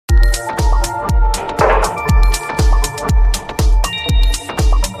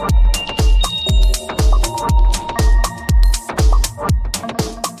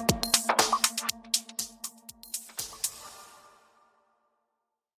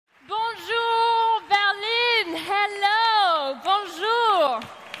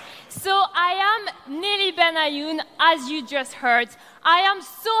Hayoun, as you just heard. I am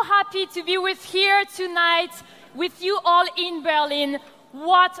so happy to be here tonight with you all in Berlin.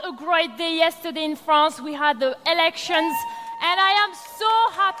 What a great day yesterday in France. We had the elections, and I am so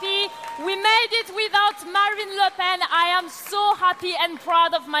happy we made it without Marine Le Pen. I am so happy and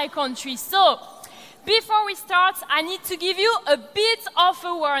proud of my country. So, before we start, I need to give you a bit of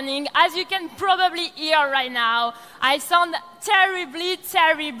a warning. As you can probably hear right now, I sound terribly,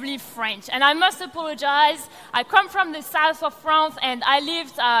 terribly French. And I must apologize. I come from the south of France, and I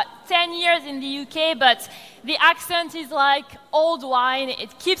lived 10 years in the UK, but the accent is like old wine.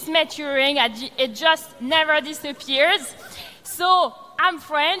 It keeps maturing. It just never disappears. So, I'm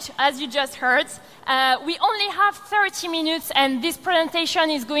French, as you just heard. We only have 30 minutes, and this presentation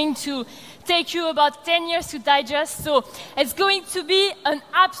is going to take you about 10 years to digest. So it's going to be an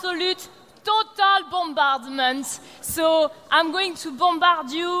absolute total bombardment. So I'm going to bombard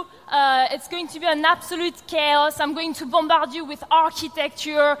you. It's going to be an absolute chaos. I'm going to bombard you with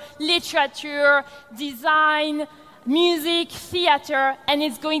architecture, literature, design, music, theater, and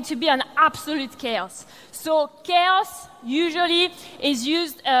it's going to be an absolute chaos. So chaos usually is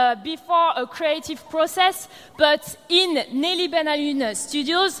used before a creative process, but in Nelly Ben Hayoun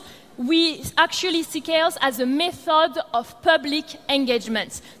Studios, we actually see chaos as a method of public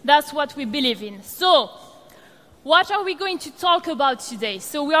engagement. That's what we believe in. So, what are we going to talk about today?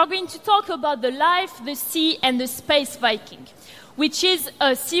 So we are going to talk about the life, the sea, and the Space Viking, which is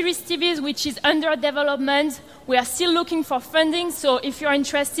a series TV which is under development. We are still looking for funding, so if you're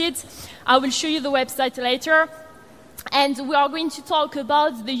interested, I will show you the website later. And we are going to talk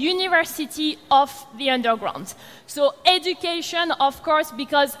about the University of the Underground. So education, of course,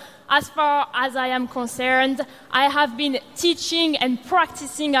 because as far as I am concerned, I have been teaching and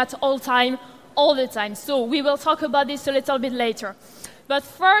practicing at all the time. So we will talk about this a little bit later. But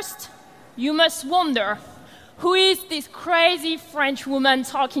first, you must wonder, who is this crazy French woman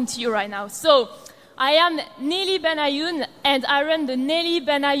talking to you right now? So I am Nelly Ben Hayoun, and I run the Nelly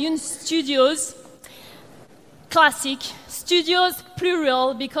Ben Hayoun Studios. Classic, studios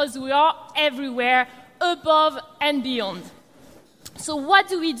plural, because we are everywhere, above and beyond. So what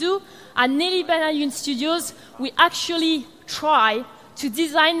do we do at Nelly Ben Hayoun Studios? We actually try to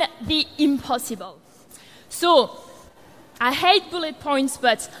design the impossible. So I hate bullet points,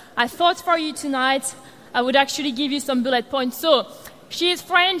 but I thought for you tonight I would actually give you some bullet points. So she is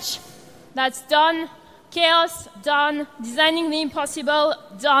French, that's done. Chaos, done. Designing the impossible,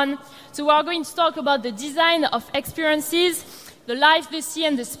 done. So we are going to talk about the design of experiences, the life, the sea,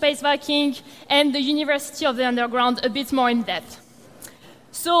 and the Space Viking, and the University of the Underground a bit more in depth.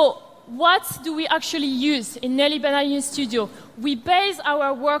 So what do we actually use in Nelly Ben Hayoun Studio? We base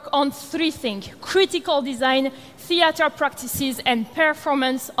our work on three things: critical design, theater practices, and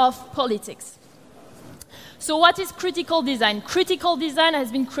performance of politics. So what is critical design? Critical design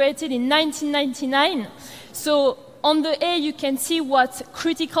has been created in 1999. So on the A, you can see what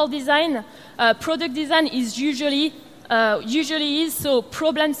critical design, product design is usually is, so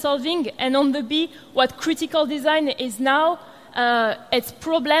problem solving. And on the B, what critical design is now, it's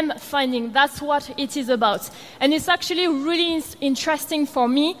problem finding. That's what it is about. And it's actually really interesting for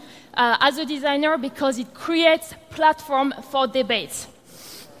me as a designer because it creates platform for debate.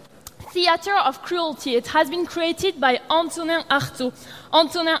 Theater of Cruelty. It has been created by Antonin Artaud.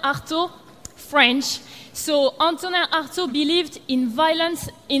 Antonin Artaud, French. So Antonin Artaud believed in violence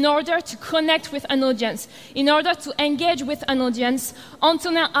in order to connect with an audience. In order to engage with an audience,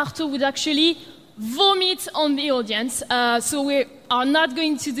 Antonin Artaud would actually vomit on the audience. So we are not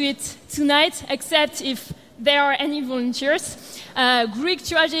going to do it tonight, except if there are any volunteers. Greek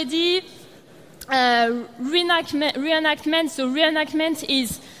tragedy, reenactment. So reenactment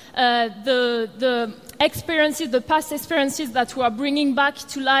is the experiences, the past experiences that we are bringing back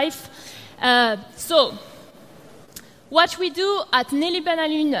to life. So, what we do at Nelly Ben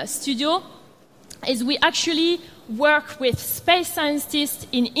Hayoun Studio is we actually work with space scientists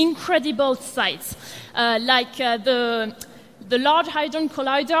in incredible sites, like the Large Hadron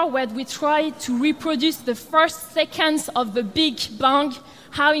Collider, where we try to reproduce the first seconds of the Big Bang.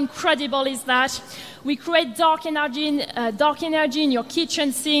 How incredible is that? We create dark energy in your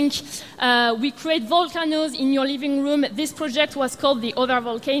kitchen sink. We create volcanoes in your living room. This project was called the Other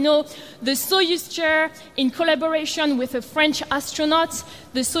Volcano. The Soyuz chair, in collaboration with a French astronaut.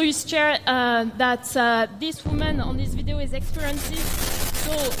 The Soyuz chair that this woman on this video is experiencing.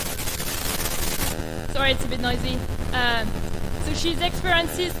 Sorry, it's a bit noisy. So she's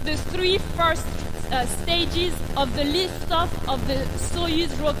experiences the three first stages of the liftoff of the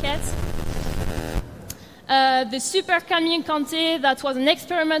Soyuz rocket. the Super Kamiokande, that was an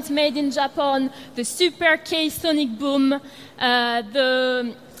experiment made in Japan, the Super K sonic boom,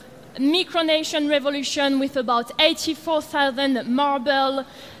 the micronation revolution with about 84,000 marble.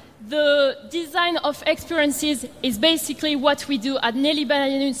 The design of experiences is basically what we do at Nelly Ben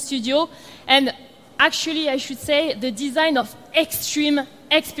Hayoun Studio, and actually I should say the design of extreme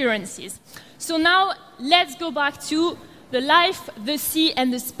experiences. So now let's go back to the life, the sea,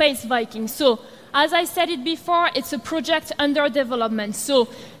 and the Space Viking. So as I said it before, it's a project under development. So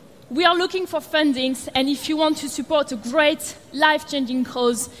we are looking for fundings, and if you want to support a great life-changing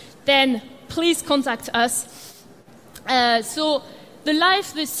cause, then please contact us. So the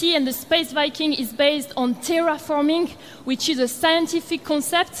life, the sea, and the Space Viking is based on terraforming, which is a scientific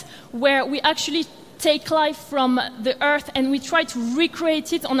concept where we actually take life from the Earth and we try to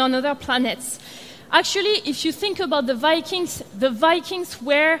recreate it on another planets. Actually, if you think about the Vikings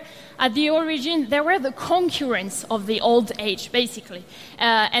were, at the origin, they were the concurrents of the Old Age, basically.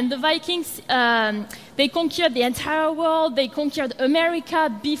 And the Vikings, they conquered the entire world, they conquered America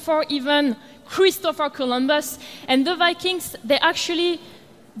before even Christopher Columbus. And the Vikings, there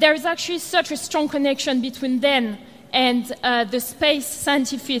is actually such a strong connection between them and the space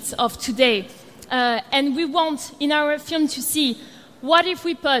scientists of today. And we want, in our film, to see, what if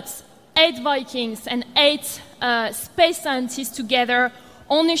we put 8 Vikings and 8 space scientists together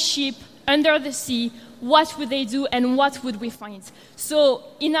on a ship under the sea? What would they do and what would we find? So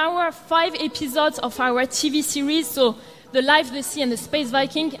in our 5 episodes of our TV series, so the life, the sea, and the Space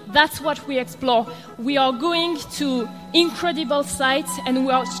Viking, that's what we explore. We are going to incredible sites and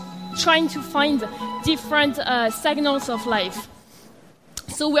we are trying to find different signals of life.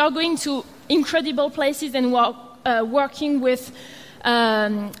 So we are going to incredible places and we are working with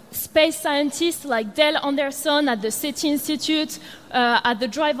space scientists like Dale Anderson at the SETI Institute, at the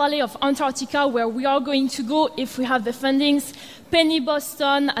Dry Valley of Antarctica, where we are going to go if we have the fundings, Penny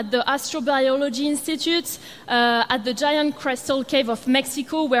Boston at the Astrobiology Institute, at the Giant Crystal Cave of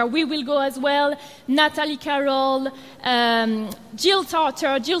Mexico, where we will go as well, Natalie Carroll, Jill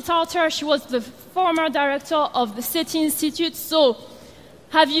Tarter. Jill Tarter, she was the former director of the SETI Institute. So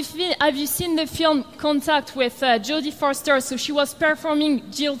have you seen the film Contact with Jodie Foster? So she was performing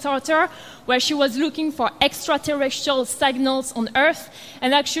Jill Tarter, where she was looking for extraterrestrial signals on Earth.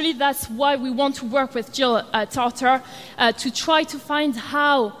 And actually, that's why we want to work with Jill Tarter to try to find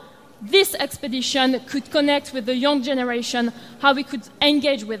how this expedition could connect with the young generation, how we could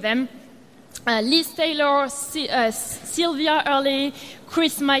engage with them. Liz Taylor, Sylvia Early,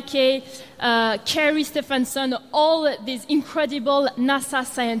 Chris Mackey, Carrie Stephenson, all these incredible NASA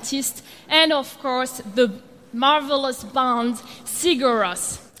scientists, and of course the marvelous band Sigur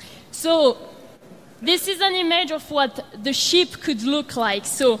Rós. So this is an image of what the ship could look like.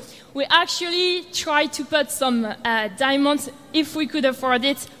 So we actually tried to put some diamonds, if we could afford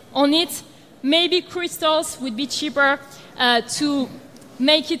it, on it. Maybe crystals would be cheaper to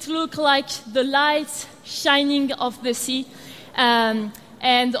make it look like the light shining of the sea,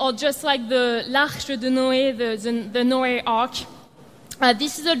 or just like the l'Arche de Noé, the Noé Ark.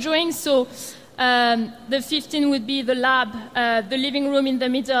 This is a drawing, so the 15 would be the lab, the living room in the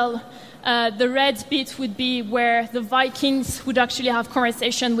middle. The red bit would be where the Vikings would actually have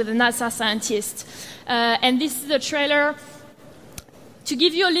conversation with the NASA scientist. And this is a trailer to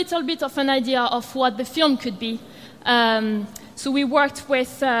give you a little bit of an idea of what the film could be. So we worked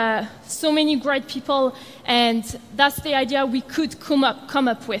with so many great people, and that's the idea we could come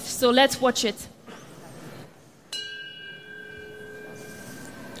up with. So let's watch it.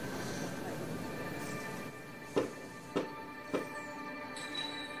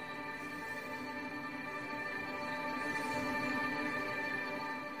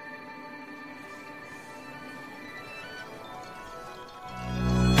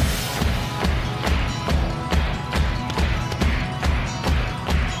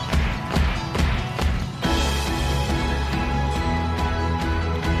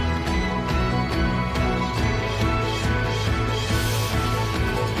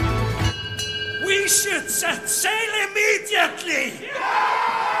 Set sail immediately!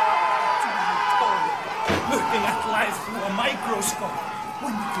 Looking at life through a microscope,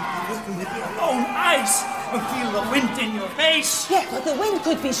 when you could be looking with your own eyes and feel the wind in your face. Yeah, but the wind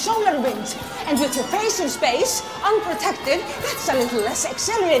could be solar wind. And with your face in space, unprotected, that's a little less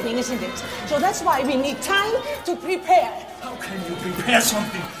exhilarating, isn't it? So that's why we need time to prepare. How can you prepare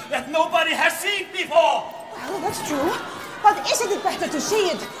something that nobody has seen before? Well, that's true. But isn't it better to see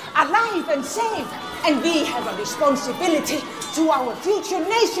it alive and safe? And we have a responsibility to our future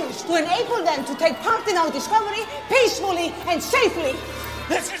nations to enable them to take part in our discovery peacefully and safely.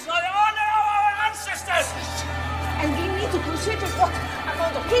 This is the honor of our ancestors! us. And we need to consider what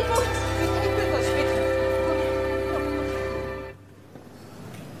amount of people we take with us.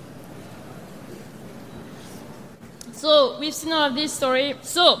 So we've seen all of this story.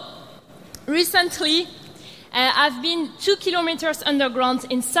 So recently, I've been 2 kilometers underground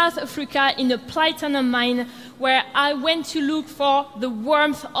in South Africa in a platinum mine where I went to look for the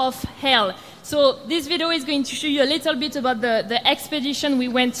warmth of hell. So this video is going to show you a little bit about the expedition we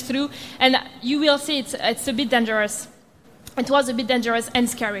went through, and you will see it's a bit dangerous. It was a bit dangerous and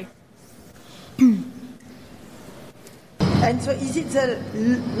scary. And so is it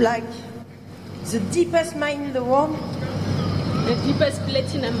the deepest mine in the world? The deepest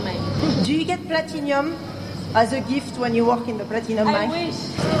platinum mine. Do you get platinum as a gift when you work in the platinum mine? I wish.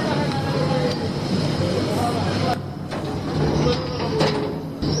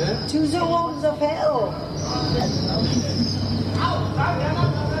 To the walls of hell.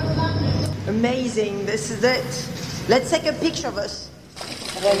 Amazing, this is it. Let's take a picture of us.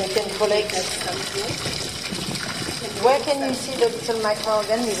 And then you can collect. Where can you see the little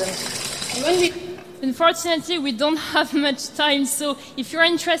microorganisms? Unfortunately, we don't have much time, so if you're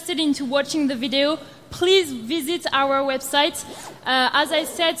interested into watching the video, please visit our website. As I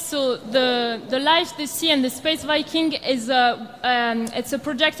said, so the Life, the Sea, and the Space Viking is it's a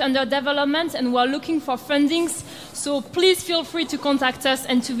project under development, and we're looking for fundings. So please feel free to contact us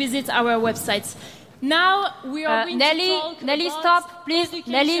and to visit our website. Now we are going Nelly, to talk Nelly, about stop, please.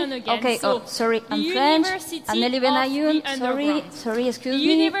 Nelly, again. okay. So, sorry, I'm French. I'm Nelly Ben Hayoun. Sorry, excuse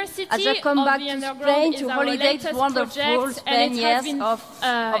me. I just come back to Spain to holiday. It's wonderful. Spain, yes. Oh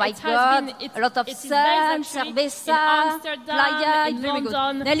my God, a lot of sun, cerveza, playa. It's very good.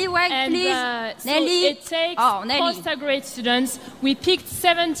 Nelly, wait, please. Nelly. It takes postgraduate students. We picked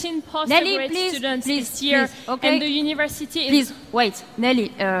 17 postgraduate students this year, and the university. Please wait,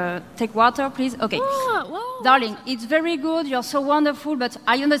 Nelly. Take water, please. Okay. Wow. Darling, it's very good, you're so wonderful, but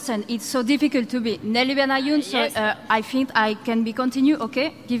I understand it's so difficult to be Nelly Ben Hayoun, so yes. I think I can be continue,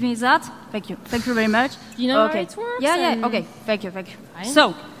 okay? Give me that. Thank you very much. You know okay. how it works? Yeah, okay, thank you. Fine.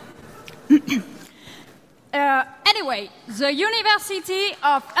 So, anyway, the University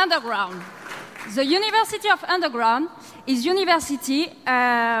of Underground. The University of Underground is university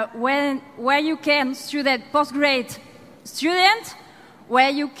where you can student postgrad student, where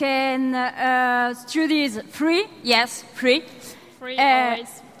you can studies free. Yes, free. Free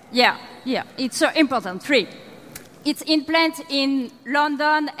always. Yeah, it's so important, free. It's implanted in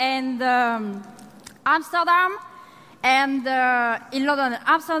London and Amsterdam, and in London and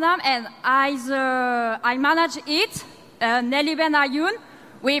Amsterdam, and I manage it, Nelly Ben Hayoun,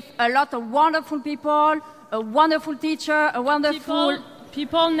 with a lot of wonderful people, a wonderful teacher, a wonderful...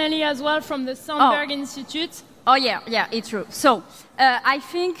 People, Nelly, as well, from the Sandberg Institute. Oh, yeah, it's true. So, I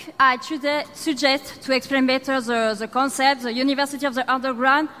think I should suggest to explain better the concept, the University of the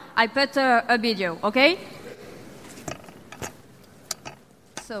Underground. I put a video, okay?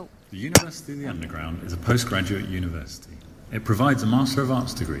 So. The University of the Underground is a postgraduate university. It provides a Master of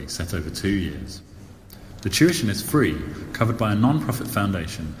Arts degree set over 2 years. The tuition is free, covered by a non-profit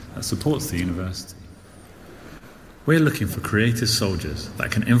foundation that supports the university. We're looking for creative soldiers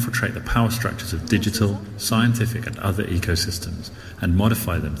that can infiltrate the power structures of digital, scientific and other ecosystems and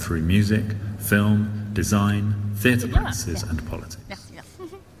modify them through music, film, design, theatre practices and politics.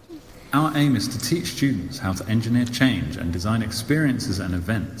 Our aim is to teach students how to engineer change and design experiences and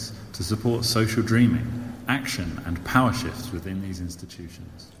events to support social dreaming, action and power shifts within these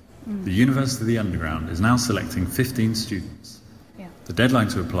institutions. The University of the Underground is now selecting 15 students. The deadline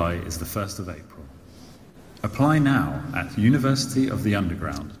to apply is the 1st of April. Apply now at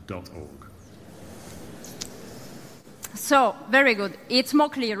universityoftheunderground.org. So, very good. It's more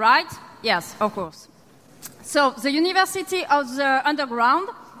clear, right? Yes, of course. So, the University of the Underground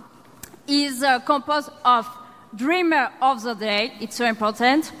is composed of dreamer of the day. It's so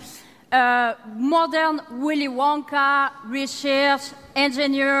important. Modern Willy Wonka, research,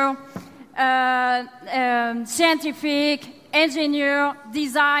 engineer, scientific, engineer,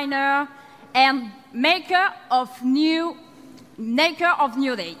 designer, and maker of new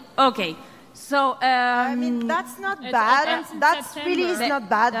day. Okay, so I mean that's not bad. That's really is not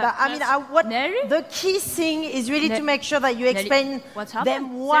bad. But I mean, what the key thing is really to make sure that you explain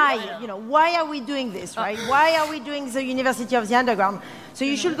them why. You know, why are we doing this, right? Why are we doing the University of the Underground? So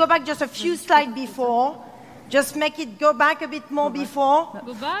you should go back just a few slides before. Just make it go back a bit more before.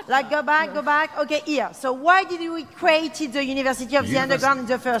 Go back? Like go back. Okay, here. So why did we create the University of the Underground in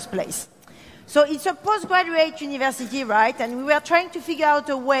the first place? So it's a postgraduate university, right? And we were trying to figure out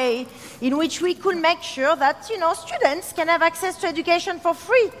a way in which we could make sure that, students can have access to education for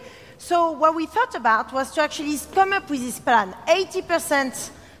free. So what we thought about was to actually come up with this plan.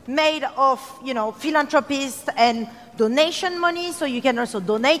 80% made of, philanthropists and donation money, so you can also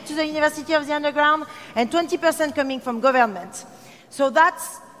donate to the University of the Underground, and 20% coming from government. So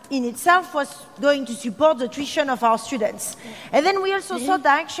that's in itself was going to support the tuition of our students. And then we also thought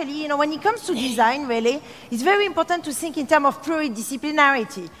that actually, when it comes to design, really, it's very important to think in terms of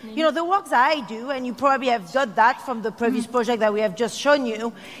pluridisciplinarity. The work that I do, and you probably have got that from the previous project that we have just shown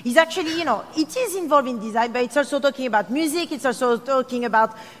you, is actually, it is involved in design, but it's also talking about music, it's also talking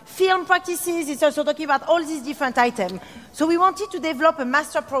about film practices, it's also talking about all these different items. So we wanted to develop a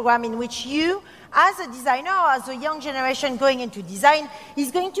master program in which you, as a designer or as a young generation going into design, is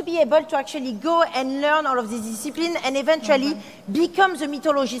going to be able to actually go and learn all of these disciplines and eventually become the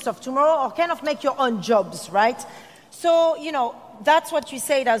mythologist of tomorrow or kind of make your own jobs, right? So, that's what you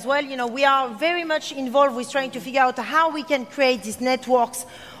said as well. We are very much involved with trying to figure out how we can create these networks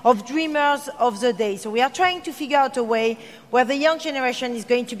of dreamers of the day. So we are trying to figure out a way where the young generation is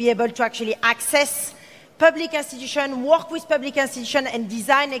going to be able to actually access public institutions, work with public institutions, and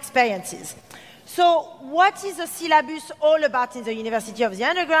design experiences. So what is the syllabus all about in the University of the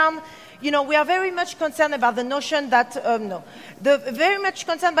Underground? We are very much concerned about the notion that, very much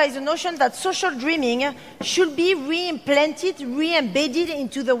concerned by the notion that social dreaming should be re-implanted, re-embedded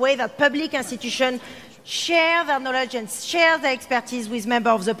into the way that public institutions share their knowledge and share their expertise with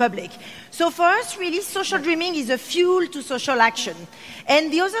members of the public. So for us, really, social dreaming is a fuel to social action.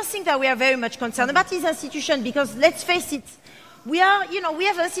 And the other thing that we are very much concerned about is institutions, because let's face it, we have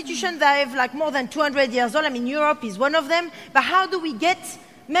institutions that have more than 200 years old. Europe is one of them. But how do we get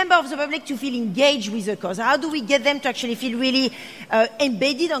members of the public to feel engaged with the cause? How do we get them to actually feel really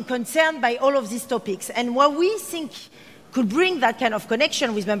embedded and concerned by all of these topics? And what we think could bring that kind of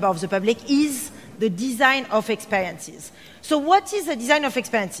connection with members of the public is the design of experiences. So what is the design of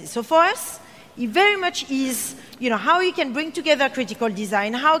experiences? So for us, it very much is, how you can bring together critical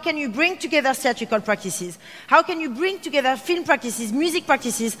design, how can you bring together theatrical practices, how can you bring together film practices, music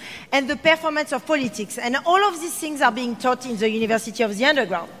practices, and the performance of politics. And all of these things are being taught in the University of the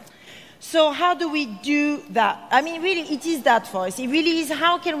Underground. So how do we do that? Really, it is that for us. It really is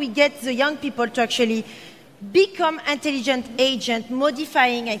how can we get the young people to actually become intelligent agents,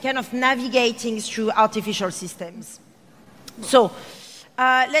 modifying and kind of navigating through artificial systems. So,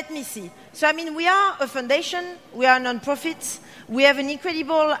 let me see. So, we are a foundation, we are a non-profit, we have an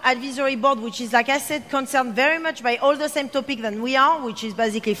incredible advisory board, which is, like I said, concerned very much by all the same topic than we are, which is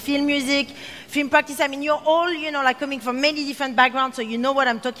basically film music, film practice. You're all, coming from many different backgrounds, so you know what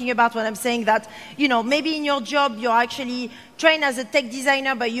I'm talking about when I'm saying that, maybe in your job, you're actually trained as a tech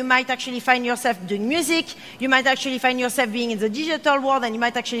designer, but you might actually find yourself doing music, you might actually find yourself being in the digital world, and you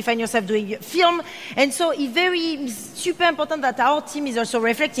might actually find yourself doing film. And so it's super important that our team is also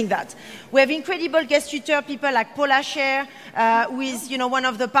reflecting that. We have incredible guest tutors, people like Paula Scher, who is one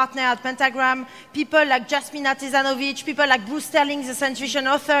of the partners at Pentagram, people like Jasmina Tezanovic, people like Bruce Sterling, the science fiction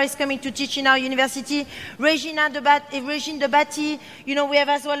author, is coming to teach in our university, Regine Debati, we have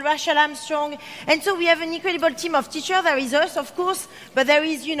as well Rachel Armstrong. And so we have an incredible team of teachers. There is us, of course, but there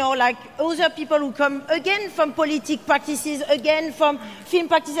is, other people who come again from politic practices, again from film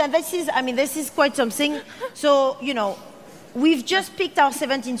practices, and this is quite something. So, we've just picked our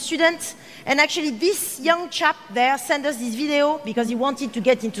 17 students, and actually this young chap there sent us this video because he wanted to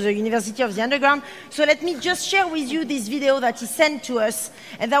get into the University of the Underground. So let me just share with you this video that he sent to us,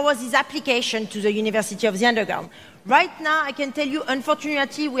 and that was his application to the University of the Underground. Right now, I can tell you,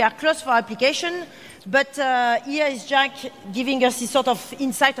 unfortunately, we are closed for application, but here is Jack giving us this sort of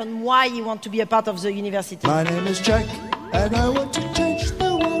insight on why he wants to be a part of the university. My name is Jack, and I want to change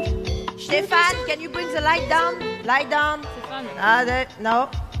the world. Stefan, can you bring the light down? Light down. No,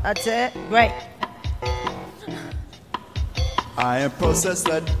 that's it. Great. I am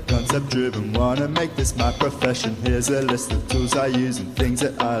process-led, concept-driven, wanna make this my profession. Here's a list of tools I use and things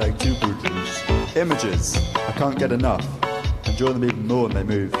that I like to produce. Images, I can't get enough. Enjoy them even more when they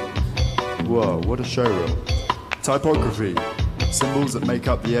move. Whoa, what a showreel. Typography, symbols that make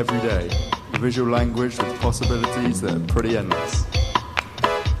up the everyday. Visual language with possibilities that are pretty endless.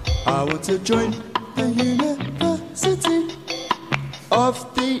 I want to join the University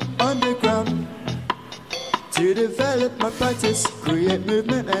of the Underground to develop my practice, create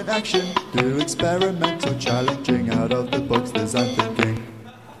movement and action, do experimental challenging, out of the box design thinking.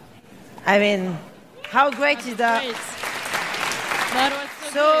 How great is that? Great. That was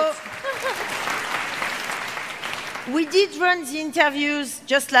so great. We did run the interviews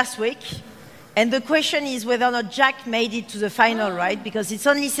just last week, and the question is whether or not Jack made it to the final, right? Because it's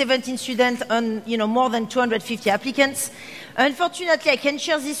only 17 students on more than 250 applicants. Unfortunately, I can't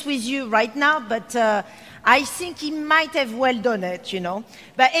share this with you right now, but I think he might have well done it,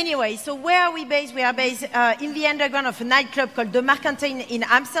 But anyway, so where are we based? We are based in the underground of a nightclub called the Mercantine in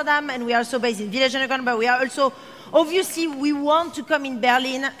Amsterdam, and we are also based in Village Underground, but we are also, obviously, we want to come in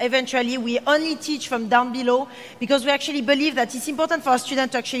Berlin eventually. We only teach from down below because we actually believe that it's important for our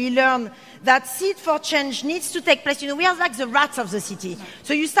students to actually learn that seed for change needs to take place. We are like the rats of the city.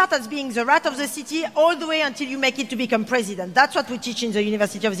 So you start as being the rat of the city all the way until you make it to become president. That's what we teach in the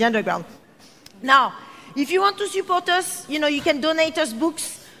University of the Underground. Now, if you want to support us, you can donate us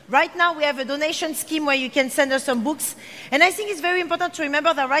books. Right now, we have a donation scheme where you can send us some books. And I think it's very important to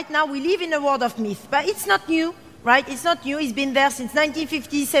remember that right now we live in a world of myth. But it's not new, right? It's not new. It's been there since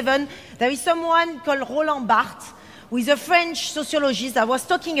 1957. There is someone called Roland Barthes, who is a French sociologist that was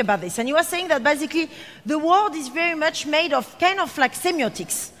talking about this. And he was saying that basically the world is very much made of kind of like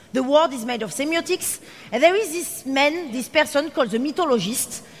semiotics. The world is made of semiotics. And there is this person called the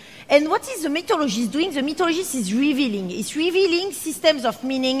mythologist. And what is the mythologist doing? The mythologist is revealing. It's revealing systems of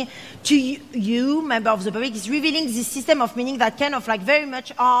meaning to you, member of the public. It's revealing this system of meaning that kind of like very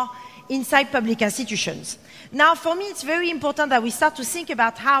much are inside public institutions. Now, for me, it's very important that we start to think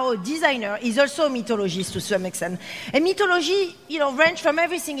about how a designer is also a mythologist to some extent. And mythology, range from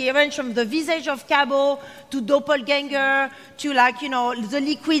everything. It range from the visage of Cabot to doppelganger to the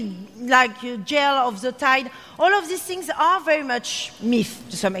liquid gel of the tide. All of these things are very much myth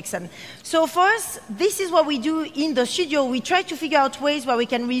to some extent. So for us, this is what we do in the studio. We try to figure out ways where we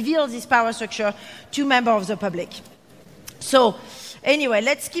can reveal this power structure to members of the public. So, anyway,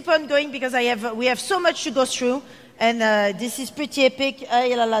 let's keep on going because we have so much to go through, and this is pretty epic.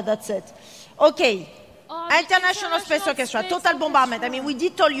 That's it. Okay. International Space Orchestra, Total Bombardment. I mean, we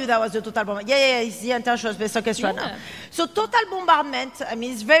did tell you that was the Total Bombardment. Yeah, it's the International Space Orchestra now. So Total Bombardment, I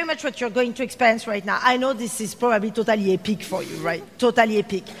mean, it's very much what you're going to experience right now. I know this is probably totally epic for you, right? Totally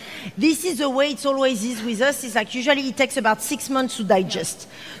epic. This is the way it always is with us. It's like usually it takes about 6 months to digest.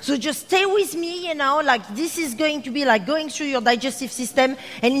 So just stay with me, this is going to be like going through your digestive system.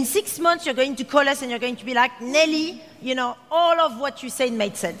 And in 6 months, you're going to call us and you're going to be like, Nelly, all of what you said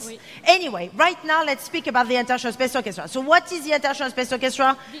made sense. Oui. Anyway, right now, let's speak about the International Space Orchestra. So what is the International Space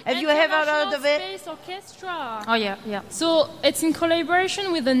Orchestra? Have you ever heard of it? Space Orchestra. Oh, yeah. So it's in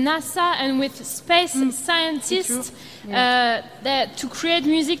collaboration with the NASA and with space scientists to create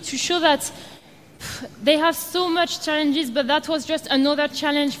music to show that they have so much challenges, but that was just another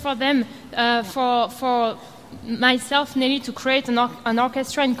challenge for them, for myself, Nelly, to create an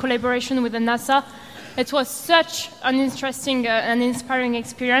orchestra in collaboration with the NASA. It was such an interesting and inspiring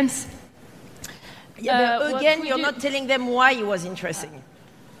experience. Yeah, but again, you're not telling them why it was interesting.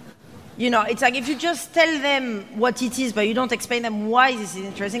 It's like if you just tell them what it is, but you don't explain them why this is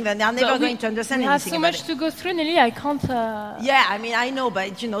interesting, then they're never going to understand anything about it. We have so much to go through, Nelly, I can't... Yeah, I mean, I know,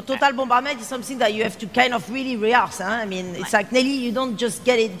 but, Total Bombardment is something that you have to kind of really rehearse. Huh? I mean, it's like, Nelly, you don't just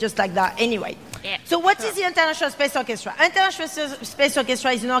get it just like that. Anyway. Yeah, so what is the International Space Orchestra? International Space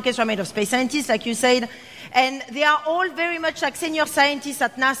Orchestra is an orchestra made of space scientists, like you said. And they are all very much like senior scientists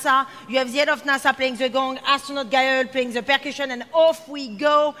at NASA. You have the head of NASA playing the gong, astronaut Gael playing the percussion, and off we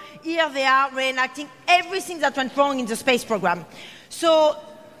go. Here they are reenacting everything that went wrong in the space program. So,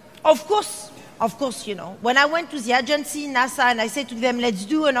 of course, when I went to the agency, NASA, and I said to them, let's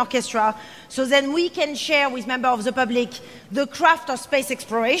do an orchestra, so then we can share with members of the public the craft of space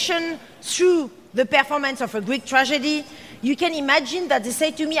exploration through the performance of a Greek tragedy, you can imagine that they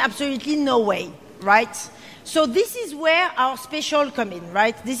say to me, absolutely no way, right? So this is where our special come in,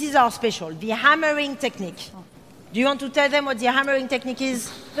 right? This is our special, the hammering technique. Do you want to tell them what the hammering technique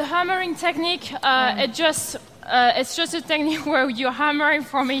is? The hammering technique, it's just a technique where you hammer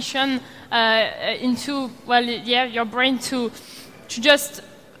information into, your brain to just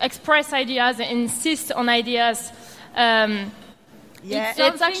express ideas and insist on ideas.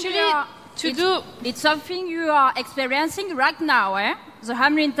 It's something you are experiencing right now, eh? The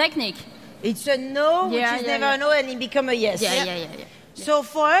hammering technique. It's a no, which is never a no, and it become a yes. Yeah. So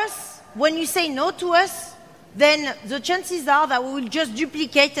for us, when you say no to us, then the chances are that we will just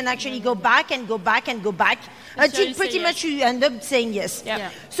duplicate and actually go back and go back and go back until pretty much you end up saying yes. Yeah.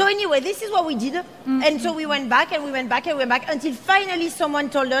 So anyway, this is what we did. Mm-hmm. And so we went back and we went back and we went back until finally someone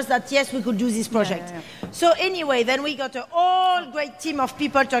told us that yes, we could do this project. Yeah. So anyway, then we got a whole great team of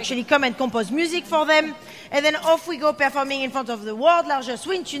people to actually come and compose music for them. And then off we go performing in front of the world's largest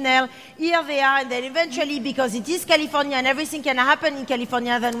wind tunnel. Here they are. And then eventually, because it is California and everything can happen in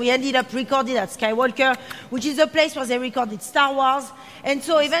California, then we ended up recording at Skywalker, which is a place where they recorded Star Wars. And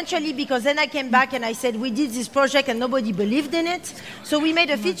so eventually, because then I came back and I said, we did this project and nobody believed in it. So we made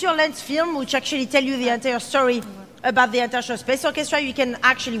a feature-length film which actually tell you the entire story about the International Space Orchestra. You can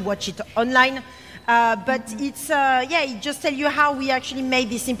actually watch it online. But it's, it just tells you how we actually made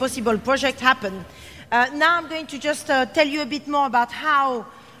this impossible project happen. Now I'm going to just tell you a bit more about how,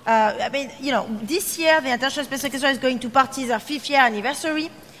 this year the International Space Orchestra is going to party their 5th year anniversary.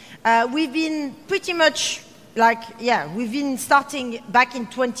 We've been pretty much we've been starting back in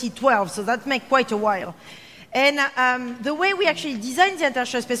 2012, so that makes quite a while. And the way we actually designed the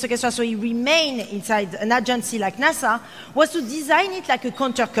International Space Orchestra so it remained inside an agency like NASA was to design it like a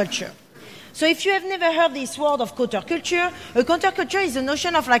counterculture. So if you have never heard this word of counterculture, a counterculture is a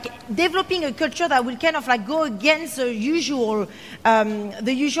notion of developing a culture that will kind of go against the usual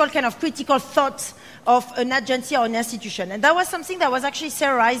kind of critical thought of an agency or an institution. And that was something that was actually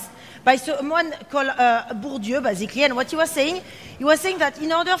theorized by someone called Bourdieu, basically. And what he was saying that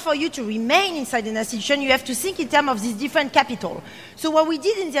in order for you to remain inside an institution, you have to think in terms of these different capital. So what we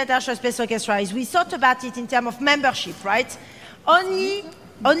did in the International Space Orchestra is we thought about it in terms of membership, right?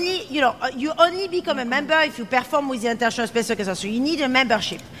 You only become a member if you perform with the International Space Orchestra, so you need a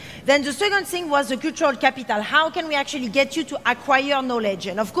membership. Then the second thing was the cultural capital. How can we actually get you to acquire knowledge?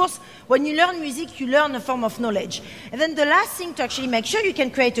 And of course, when you learn music, you learn a form of knowledge. And then the last thing to actually make sure you can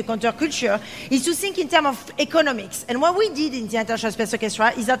create a counterculture is to think in terms of economics. And what we did in the International Space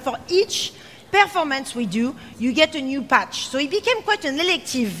Orchestra is that for each performance we do, you get a new patch. So it became quite an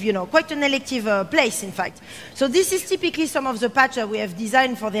elective place, in fact. So this is typically some of the patch that we have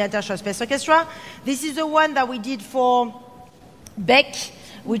designed for the International Space Orchestra. This is the one that we did for Beck,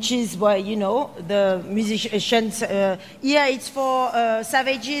 which is, the musicians. Here it's for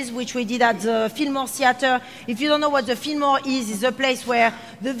Savages, which we did at the Fillmore Theatre. If you don't know what the Fillmore is, it's a place where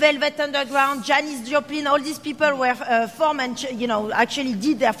the Velvet Underground, Janis Joplin, all these people were formed and, actually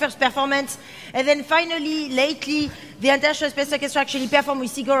did their first performance. And then finally, lately, the International Space Orchestra actually performed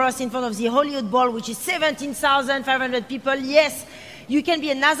with Sigur Rós in front of the Hollywood Bowl, which is 17,500 people. Yes, you can be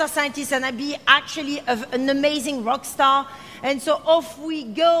a NASA scientist and be actually an amazing rock star. And so off we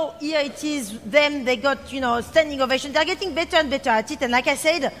go. Here it is them. They got, standing ovation. They're getting better and better at it. And like I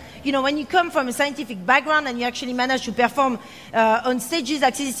said, when you come from a scientific background and you actually manage to perform on stages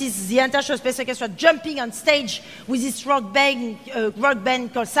like this is the International Space Orchestra jumping on stage with this rock band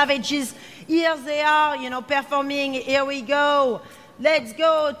called Savages. Here they are, performing. Here we go. Let's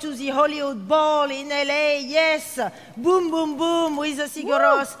go to the Hollywood Bowl in LA. Yes. Boom, boom, boom with the Sigur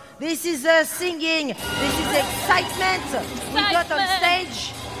Rós. This is singing. This is excitement we got on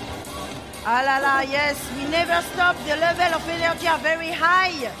stage. Ah la la, yes. We never stop. The level of energy are very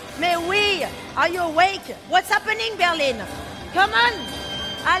high. Mais oui. Are you awake? What's happening, Berlin? Come on.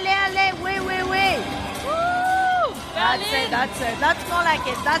 Allez, allez. Oui, oui, oui. Woo! That's it. That's more like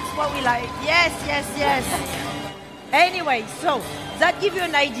it. That's what we like. Yes, yes, yes. Anyway, so that gives you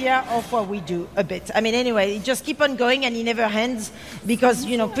an idea of what we do a bit. Anyway, just keep on going and it never ends because,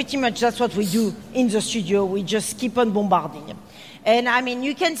 pretty much that's what we do in the studio. We just keep on bombarding. And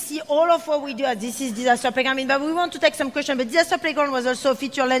you can see all of what we do. This is Disaster Playground. But we want to take some questions. But Disaster Playground was also a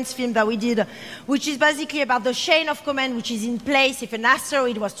feature-length film that we did, which is basically about the chain of command which is in place if an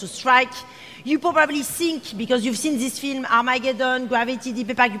asteroid was to strike. You probably think, because you've seen this film, Armageddon, Gravity, Deep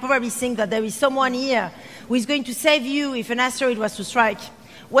Impact, you probably think that there is someone here who is going to save you if an asteroid was to strike.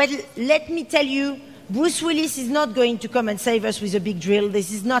 Well, let me tell you, Bruce Willis is not going to come and save us with a big drill.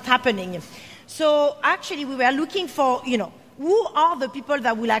 This is not happening. So actually, we were looking for, who are the people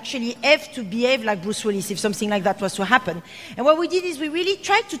that will actually have to behave like Bruce Willis if something like that was to happen? And what we did is we really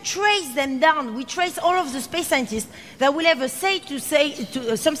tried to trace them down. We traced all of the space scientists that will have a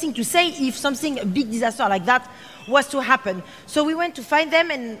something to say if a big disaster like that was to happen. So we went to find them,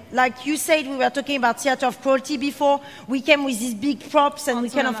 and like you said, we were talking about theater of cruelty before. We came with these big props, and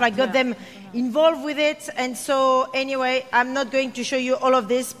we kind of got them involved with it. And so anyway, I'm not going to show you all of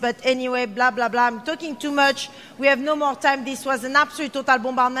this, but anyway, blah, blah, blah. I'm talking too much. We have no more time. This was an absolute total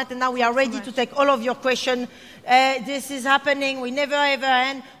bombardment, and now we are ready to take all of your questions. This is happening. We never ever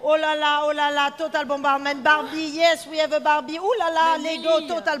end. Oh la la, total bombardment. Barbie, yes, we have a Barbie. Oh la la, Lego,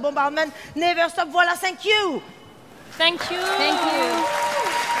 total bombardment. Never stop. Voila, thank you. Thank you. Thank you.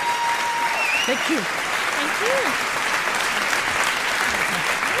 Thank you. Thank you.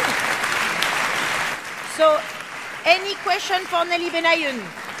 So, any question for Nelly Ben Hayoun?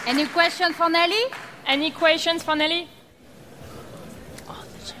 Any question for Nelly? Any questions for Nelly?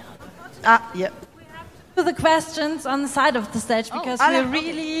 Yeah. To the questions on the side of the stage because we're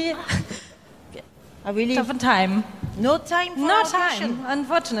really tough on time. No time for no time,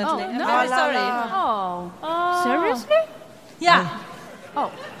 unfortunately. Oh, no. I'm very sorry. Seriously? Yeah.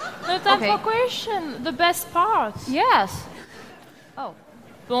 No time for question. The best part. Yes.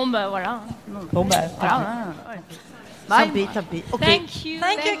 Bon, bah voilà. Bon, bah voilà. Tant pis. Okay. Thank you.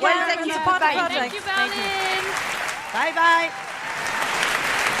 Thank you, Well, Karen. thank you. Support the Bye. project. Thank you, Berlin. Bye-bye.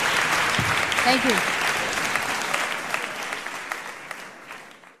 Thank you.